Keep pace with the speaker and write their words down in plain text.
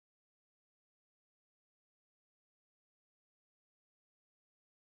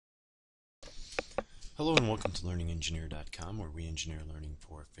Hello and welcome to LearningEngineer.com, where we engineer learning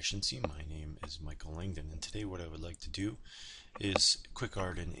for efficiency. My name is Michael Langdon, and today what I would like to do is quick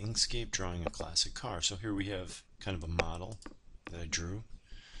art in Inkscape drawing a classic car. So here we have kind of a model that I drew,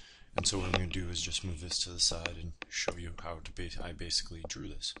 and so what I'm going to do is just move this to the side and show you how I basically drew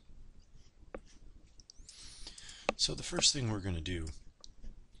this. So the first thing we're going to do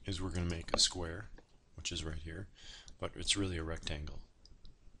is we're going to make a square, which is right here, but it's really a rectangle.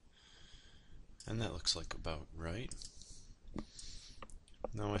 And that looks like about right.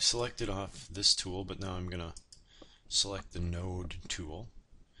 Now I selected off this tool, but now I'm going to select the node tool,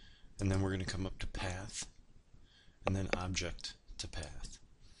 and then we're going to come up to path and then object to path.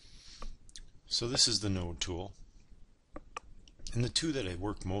 So this is the node tool, and the two that I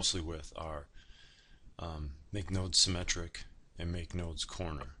work mostly with are make nodes symmetric and make nodes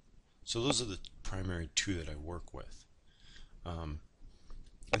corner. So those are the primary two that I work with.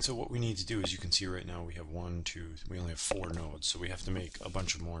 And so what we need to do is, you can see right now we have we only have 4 nodes, so we have to make a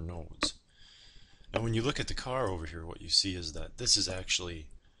bunch of more nodes. Now when you look at the car over here, what you see is that this is actually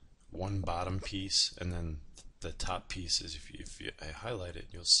one bottom piece, and then the top piece is, if I highlight it,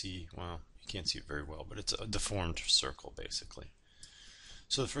 you'll see, well, you can't see it very well, but it's a deformed circle basically.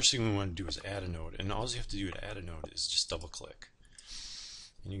 So the first thing we want to do is add a node, and all you have to do to add a node is just double click.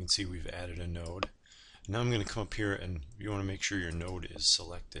 And you can see we've added a node. Now I'm going to come up here, and you want to make sure your node is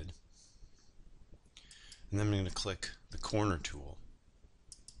selected. And then I'm going to click the corner tool.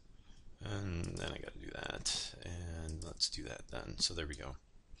 And then I got to do that. And let's do that then. So there we go.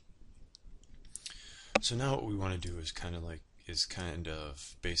 So now what we want to do is kind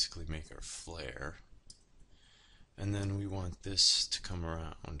of basically make our flare. And then we want this to come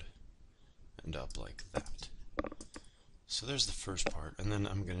around and up like that. So there's the first part. And then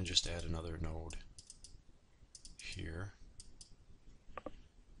I'm going to just add another node here,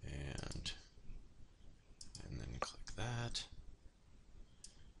 and then click that,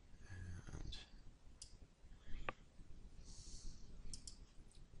 and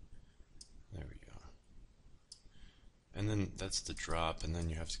there we go. And then that's the drop, and then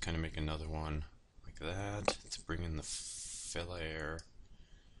you have to kind of make another one like that to bring in the flare,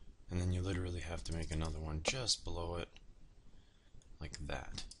 and then you literally have to make another one just below it like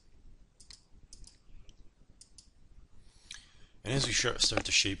that. And as we start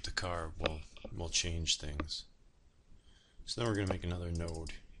to shape the car, we'll change things. So then we're going to make another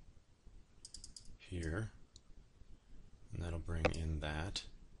node here, and that'll bring in that,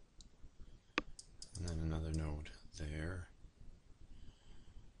 and then another node there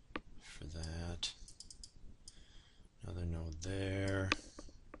for that, another node there,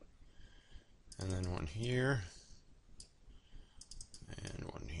 and then one here, and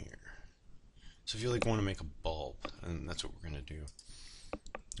one here. So if you want to make a bulb, and that's what we're going to do.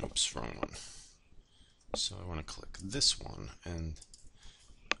 Oops, wrong one. So I want to click this one, and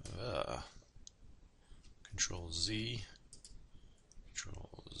Control Z,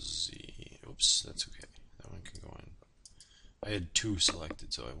 Control Z. Oops, that's okay. That one can go in. I had 2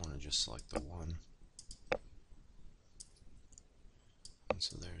 selected, so I want to just select the one. And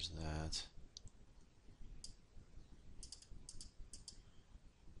so there's that.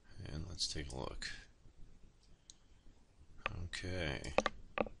 And let's take a look. Okay.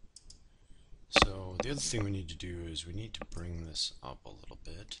 So the other thing we need to do is we need to bring this up a little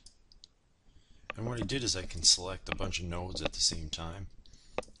bit. And what I did is I can select a bunch of nodes at the same time.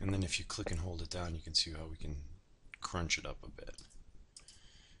 And then if you click and hold it down, you can see how we can crunch it up a bit.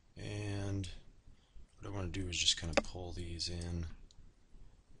 And what I want to do is just kind of pull these in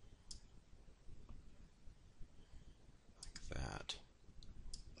like that.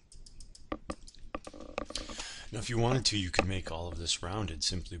 Now if you wanted to, you could make all of this rounded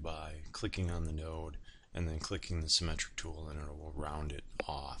simply by clicking on the node and then clicking the symmetric tool, and it will round it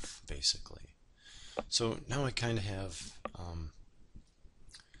off basically. So now I kind of have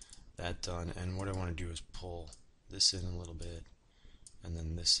that done, and what I want to do is pull this in a little bit and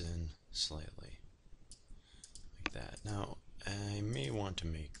then this in slightly like that. Now I may want to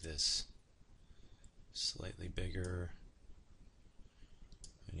make this slightly bigger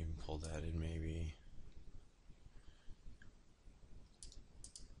and even pull that in maybe.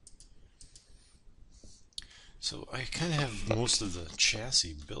 So I kind of have most of the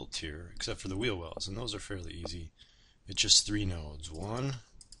chassis built here, except for the wheel wells, and those are fairly easy. It's just 3 nodes. 1,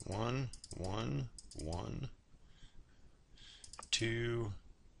 1, 1, 1, 2,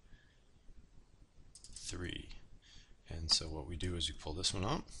 3. And so what we do is we pull this one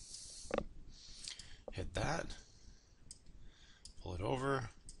up, hit that, pull it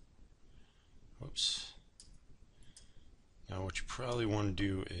over. Whoops. Now what you probably want to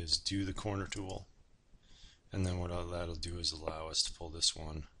do is do the corner tool And then what that'll do is allow us to pull this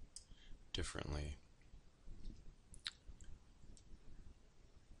one differently.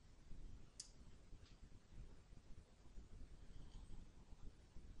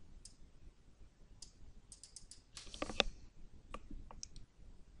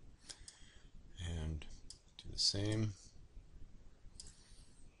 And do the same.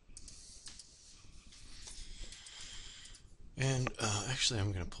 And actually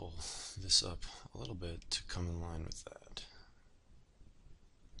I'm going to pull this up a little bit to come in line with that.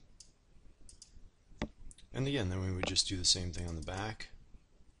 And again, then we would just do the same thing on the back.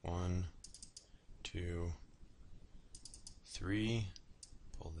 1, 2, 3,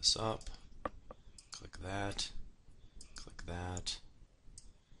 pull this up, click that,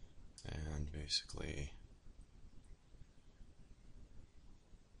 and basically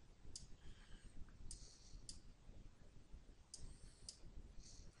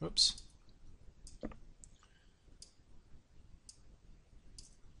whoops.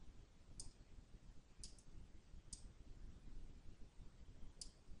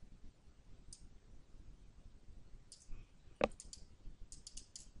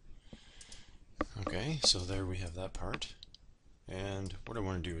 Okay, so there we have that part. And what I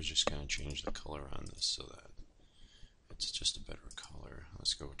want to do is just kind of change the color on this so that it's just a better color.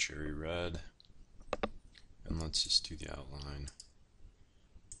 Let's go cherry red, and let's just do the outline.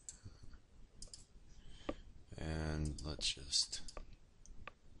 And let's just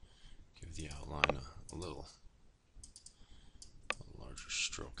give the outline a little larger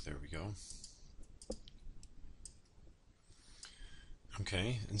stroke. There we go.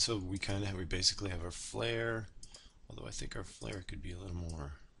 Okay, and so we basically have our flare, although I think our flare could be a little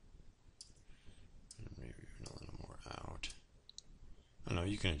more, maybe even a little more out. I don't know,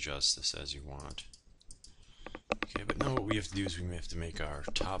 you can adjust this as you want. Okay, but now what we have to do is we have to make our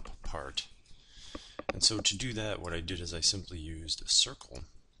top part. And so to do that, what I did is I simply used a circle,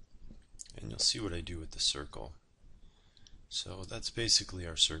 and you'll see what I do with the circle. So that's basically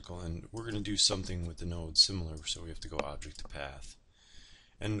our circle, and we're going to do something with the node similar, so we have to go object to path.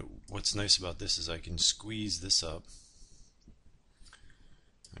 And what's nice about this is I can squeeze this up.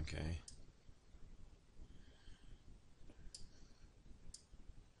 Okay.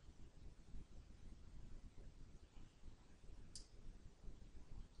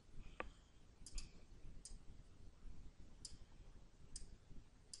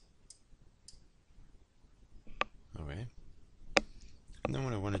 Okay. And then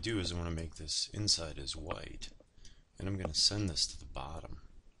what I want to do is I want to make this inside as white. And I'm going to send this to the bottom.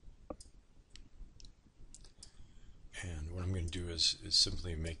 And what I'm going to do is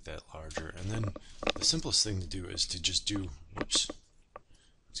simply make that larger. And then the simplest thing to do is to just do, whoops,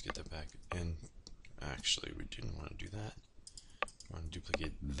 let's get that back. And actually we didn't want to do that. We want to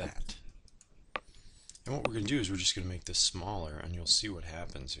duplicate that. And what we're going to do is we're just going to make this smaller, and you'll see what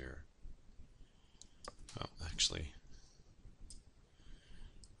happens here. Well, actually,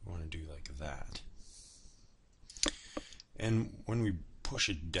 we want to do like that. And when we push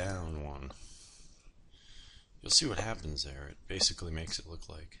it down one, you'll see what happens there. It basically makes it look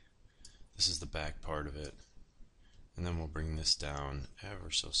like this is the back part of it. And then we'll bring this down ever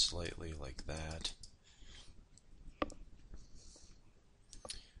so slightly like that.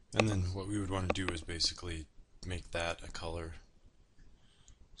 And then what we would want to do is basically make that a color.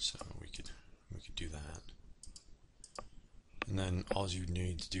 So we could do that. And then all you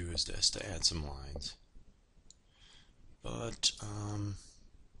need to do is just to add some lines. But I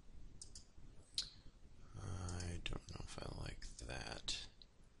don't know if I like that.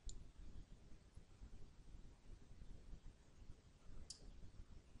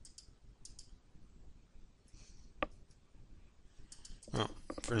 Well,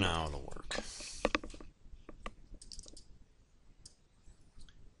 for now it'll work.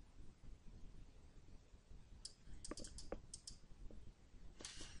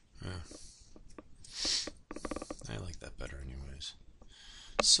 I like that better anyways.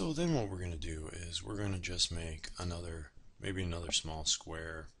 So then what we're going to do is we're going to just make maybe another small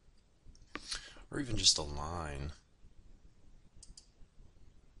square, or even just a line.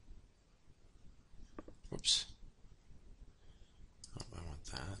 Whoops. Oh, I want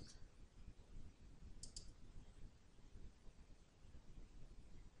that.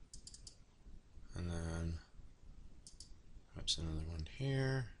 And then perhaps another one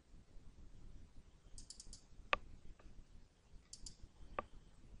here.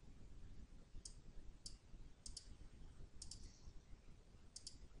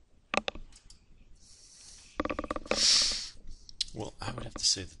 Well, I would have to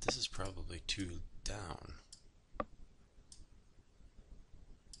say that this is probably too down.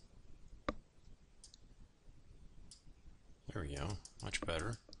 There we go. Much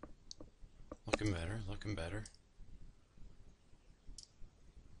better. Looking better, looking better.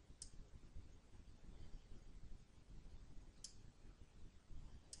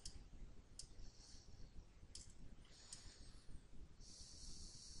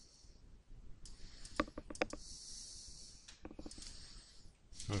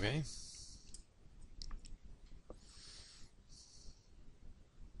 Okay.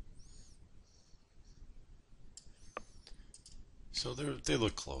 So they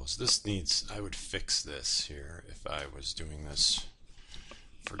look close. This needs, I would fix this here if I was doing this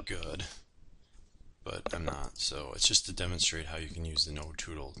for good, but I'm not. So it's just to demonstrate how you can use the node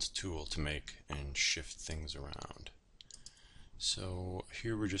tool to make and shift things around. So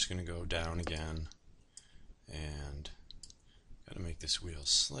here we're just going to go down again, and got to make this wheel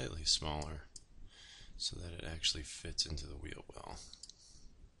slightly smaller so that it actually fits into the wheel well.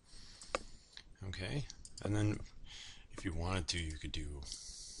 Okay, and then if you wanted to, you could do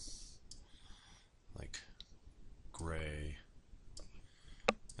like gray,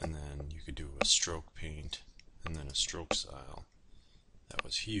 and then you could do a stroke paint, and then a stroke style. That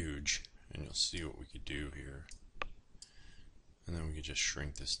was huge, and you'll see what we could do here. And then we could just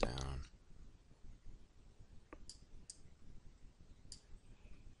shrink this down.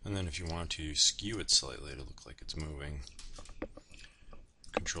 And then if you want to skew it slightly to look like it's moving,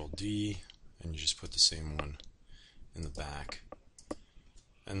 Control D, and you just put the same one in the back.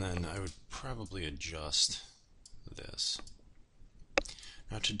 And then I would probably adjust this.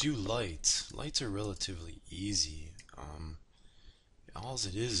 Now to do lights are relatively easy. All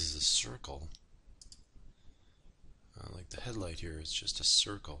it is a circle. Like the headlight here is just a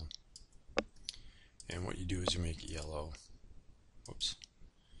circle. And what you do is you make it yellow. Whoops.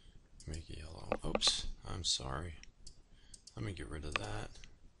 Make it yellow. Oops, I'm sorry. Let me get rid of that.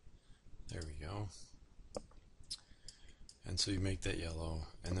 There we go. And so you make that yellow,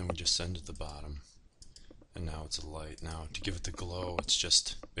 and then we just send it to the bottom. And now it's a light. Now to give it the glow, it's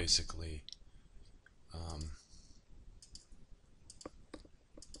just basically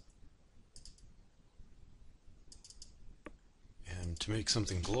and to make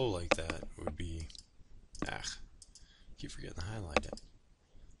something glow like that would be keep forgetting to highlight it.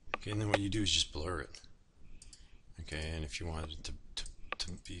 Okay, and then what you do is just blur it. Okay, and if you wanted it to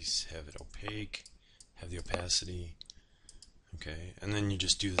have it opaque, have the opacity. Okay, and then you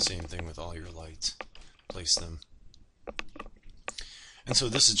just do the same thing with all your lights. Place them. And so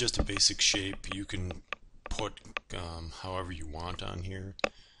this is just a basic shape. You can put however you want on here,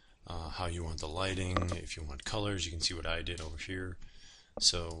 how you want the lighting. If you want colors, you can see what I did over here.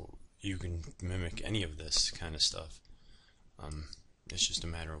 So you can mimic any of this kind of stuff. It's just a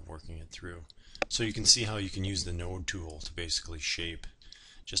matter of working it through. So you can see how you can use the node tool to basically shape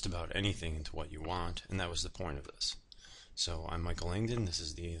just about anything into what you want, and that was the point of this. So I'm Michael Langdon. This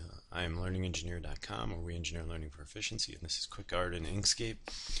is I am LearningEngineer.com, where we engineer learning for efficiency, and this is Quick Art in Inkscape,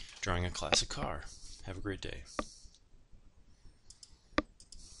 drawing a classic car. Have a great day.